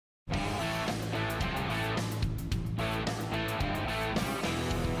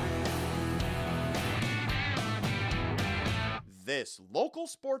This local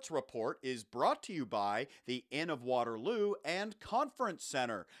sports report is brought to you by the Inn of Waterloo and Conference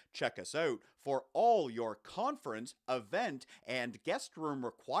Center. Check us out for all your conference, event, and guest room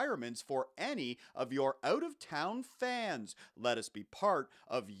requirements for any of your out-of-town fans. Let us be part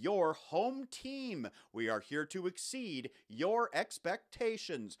of your home team. We are here to exceed your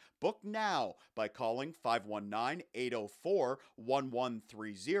expectations. Book now by calling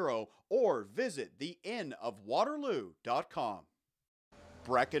 519-804-1130 or visit theinnofwaterloo.com.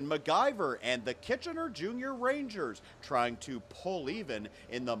 Breckin MacGyver and the Kitchener Junior Rangers trying to pull even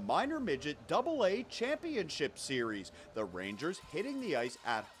in the Minor Midget AA Championship Series. The Rangers hitting the ice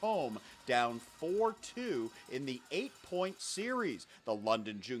at home, down 4-2 in the 8-point series. The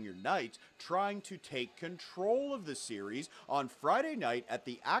London Junior Knights trying to take control of the series on Friday night at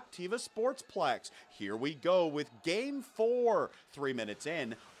the Activa Sportsplex. Here we go with Game 4. 3 minutes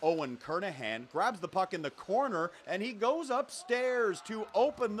in, Owen Kernahan grabs the puck in the corner and he goes upstairs to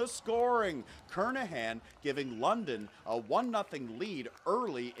open the scoring. Kernahan giving London a 1-0 lead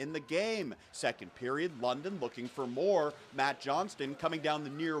early in the game. Second period, London looking for more. Matt Johnston coming down the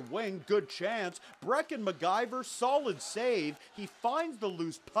near wing, good chance. Breckin MacGyver, solid save. He finds the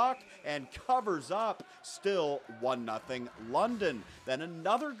loose puck and covers up. Still 1-0 London. Then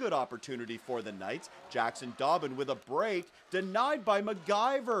another good opportunity for the Knights. Jackson Dobbin with a break, denied by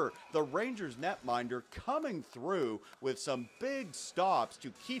MacGyver. The Rangers netminder coming through with some big stops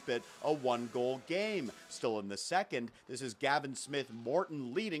to keep it a 1-goal game. Still in the second, this is Gavin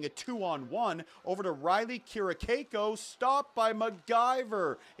Smith-Morton leading a 2-on-1 over to Riley Kirikako, stopped by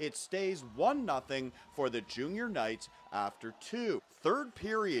MacGyver. It stays 1-0 for the Junior Knights after 2. Third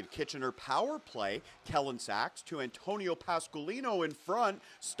period, Kitchener power play. Kellen Sachs to Antonio Pasqualino in front,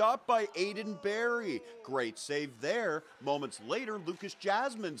 stopped by Aiden Barry. Great save there. Moments later, Lucas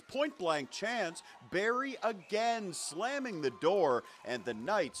Jasmine's point-blank chance. Barry again slamming the door, and the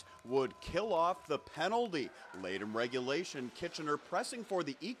Knights would kill off the penalty. Late in regulation, Kitchener pressing for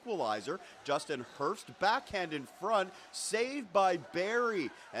the equalizer. Justin Hurst backhand in front, saved by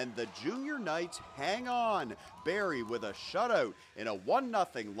Barry, and the Junior Knights hang on. Barry with a shutout in a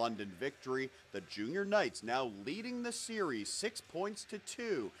 1-0 London victory. The Junior Knights now leading the series 6 points to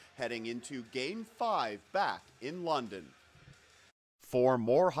 2, heading into Game 5 back in London. For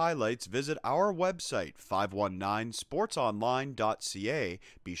more highlights, visit our website, 519sportsonline.ca.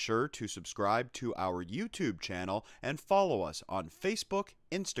 Be sure to subscribe to our YouTube channel and follow us on Facebook,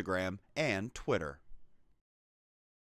 Instagram, and Twitter.